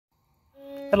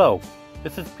Hello,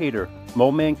 this is Peter,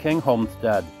 Man King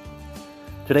Homestead.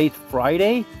 Today's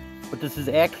Friday, but this is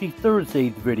actually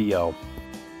Thursday's video.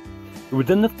 It was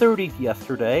in the 30s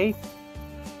yesterday,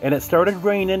 and it started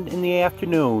raining in the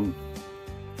afternoon.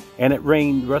 And it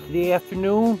rained the rest of the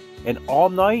afternoon and all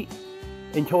night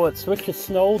until it switched to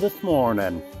snow this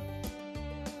morning.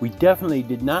 We definitely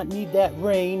did not need that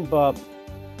rain, but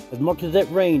as much as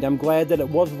it rained, I'm glad that it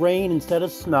was rain instead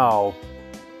of snow.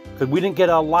 Because we didn't get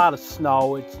a lot of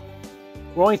snow.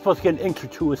 We're only supposed to get an inch or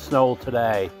two of snow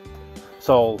today.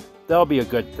 So that'll be a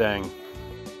good thing.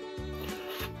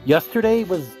 Yesterday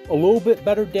was a little bit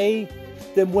better day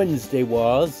than Wednesday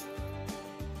was.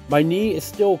 My knee is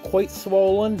still quite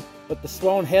swollen, but the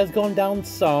swelling has gone down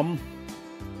some.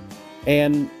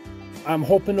 And I'm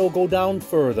hoping it'll go down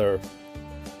further.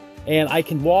 And I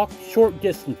can walk short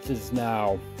distances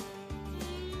now.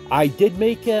 I did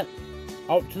make it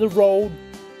out to the road,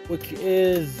 which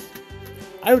is,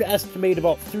 I would estimate,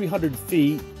 about 300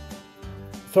 feet.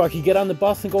 So I could get on the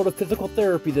bus and go to physical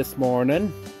therapy this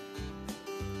morning.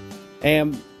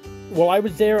 And while I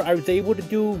was there, I was able to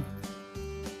do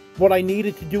what I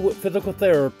needed to do with physical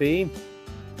therapy.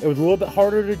 It was a little bit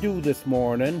harder to do this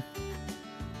morning,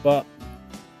 but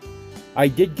I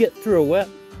did get through it.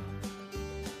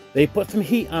 They put some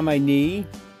heat on my knee,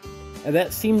 and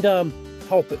that seemed to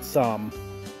help it some.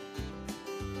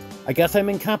 I guess I'm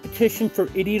in competition for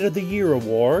Idiot of the Year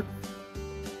award.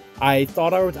 I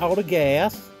thought I was out of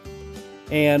gas,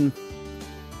 and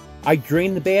I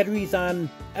drained the batteries on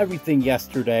everything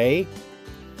yesterday.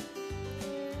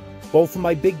 Both of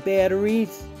my big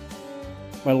batteries,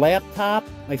 my laptop,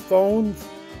 my phones,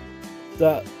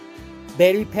 the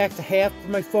battery packs I have for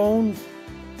my phones,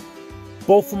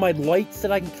 both of my lights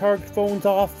that I can charge phones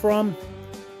off from.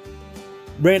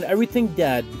 Ran everything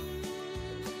dead.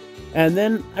 And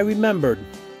then I remembered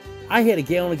I had a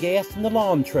gallon of gas in the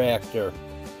lawn tractor.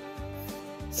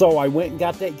 So I went and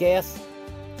got that gas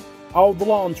out of the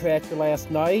lawn tractor last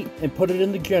night and put it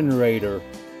in the generator.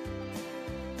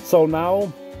 So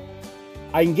now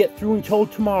I can get through until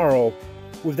tomorrow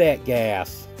with that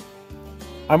gas.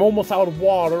 I'm almost out of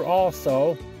water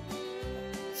also.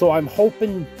 So I'm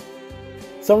hoping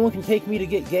someone can take me to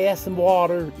get gas and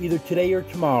water either today or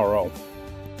tomorrow.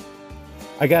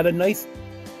 I got a nice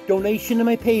donation to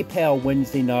my PayPal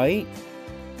Wednesday night,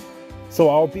 so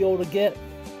I'll be able to get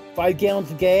 5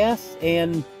 gallons of gas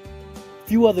and a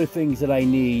few other things that I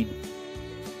need.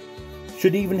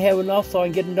 Should even have enough so I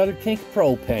can get another tank of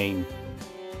propane.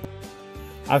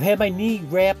 I've had my knee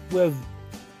wrapped with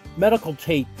medical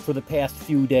tape for the past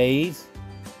few days.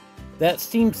 That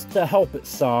seems to help it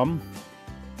some.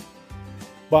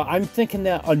 But I'm thinking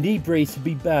that a knee brace would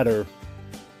be better.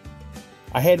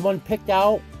 I had one picked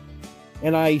out,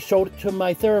 and I showed it to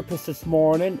my therapist this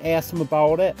morning, asked him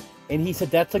about it, and he said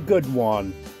that's a good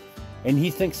one. And he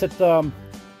thinks that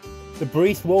the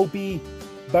brace will be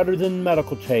better than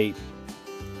medical tape.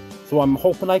 So I'm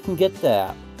hoping I can get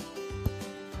that.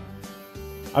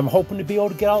 I'm hoping to be able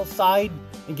to get outside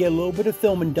and get a little bit of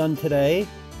filming done today,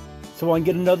 so I can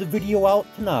get another video out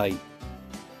tonight.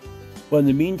 But in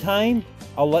the meantime,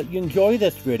 I'll let you enjoy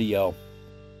this video.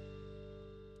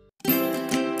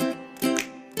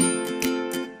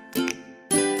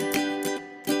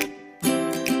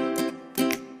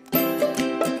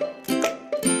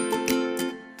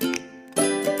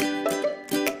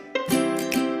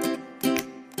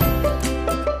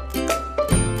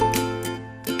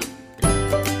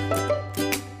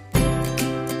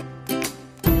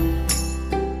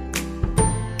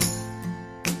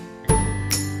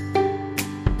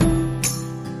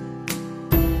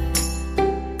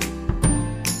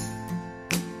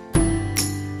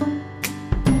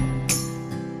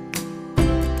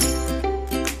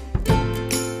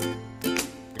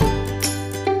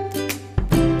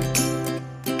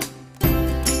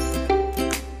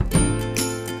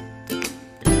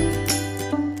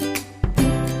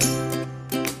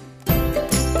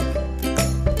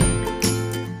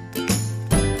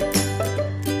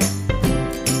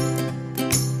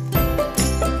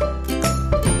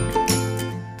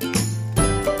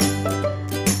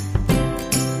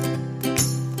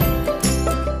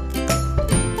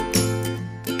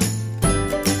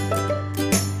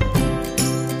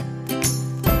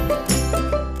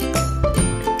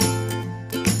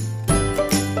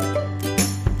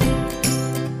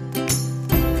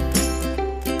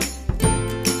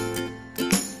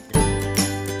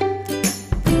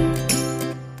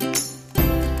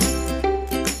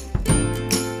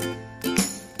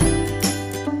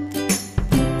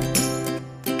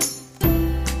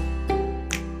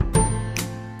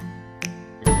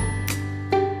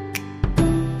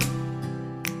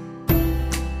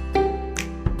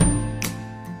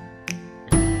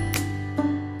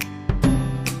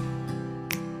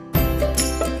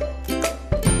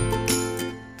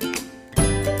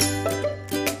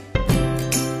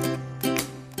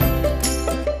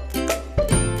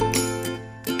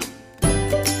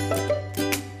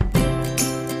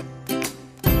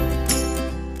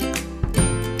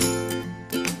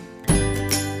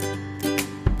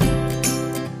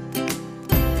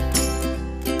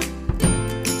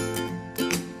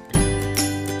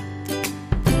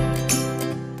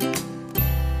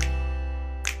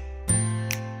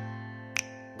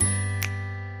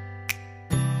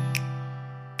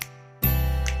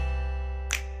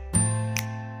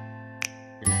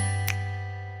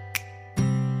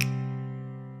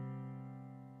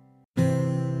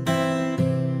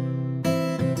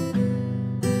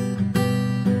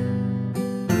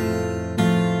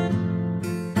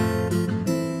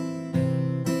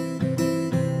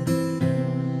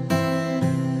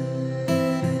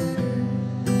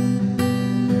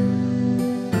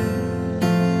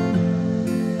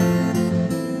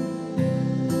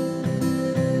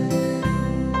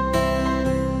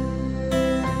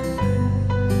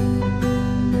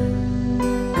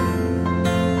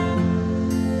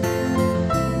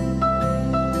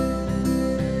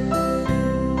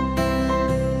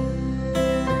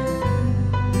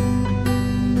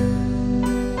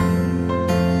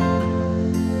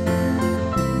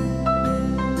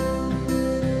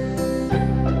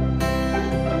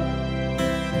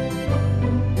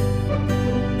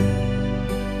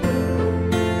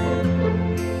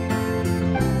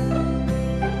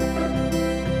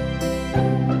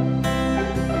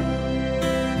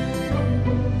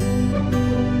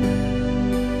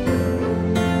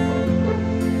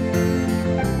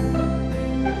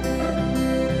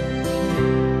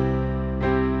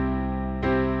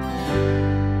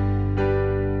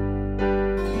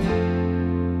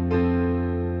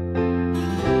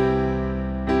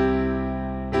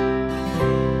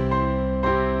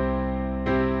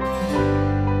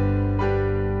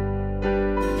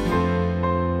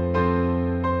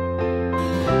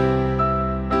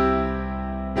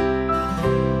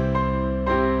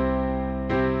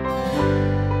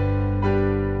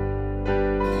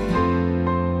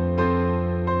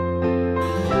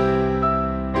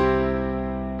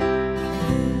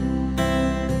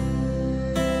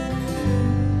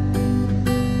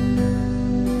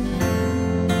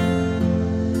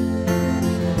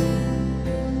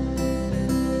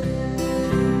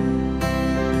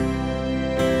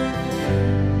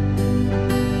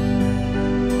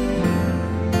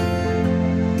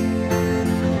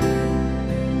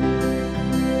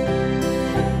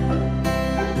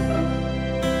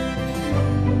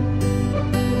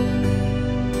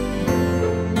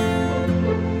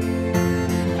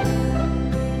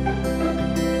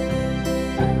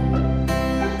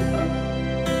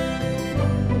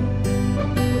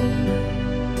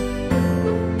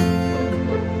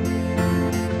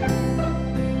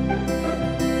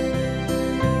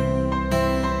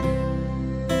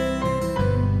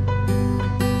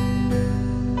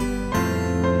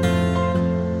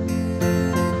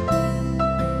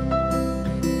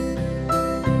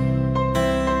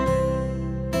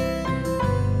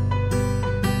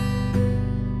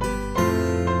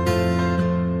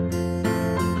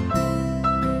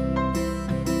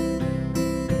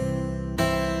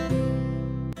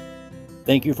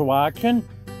 Thank you for watching.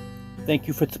 Thank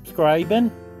you for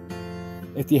subscribing.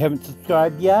 If you haven't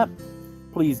subscribed yet,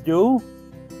 please do.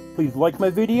 Please like my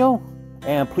video,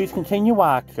 and please continue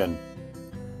watching.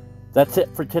 That's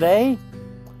it for today.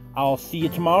 I'll see you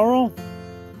tomorrow.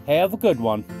 Have a good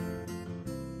one.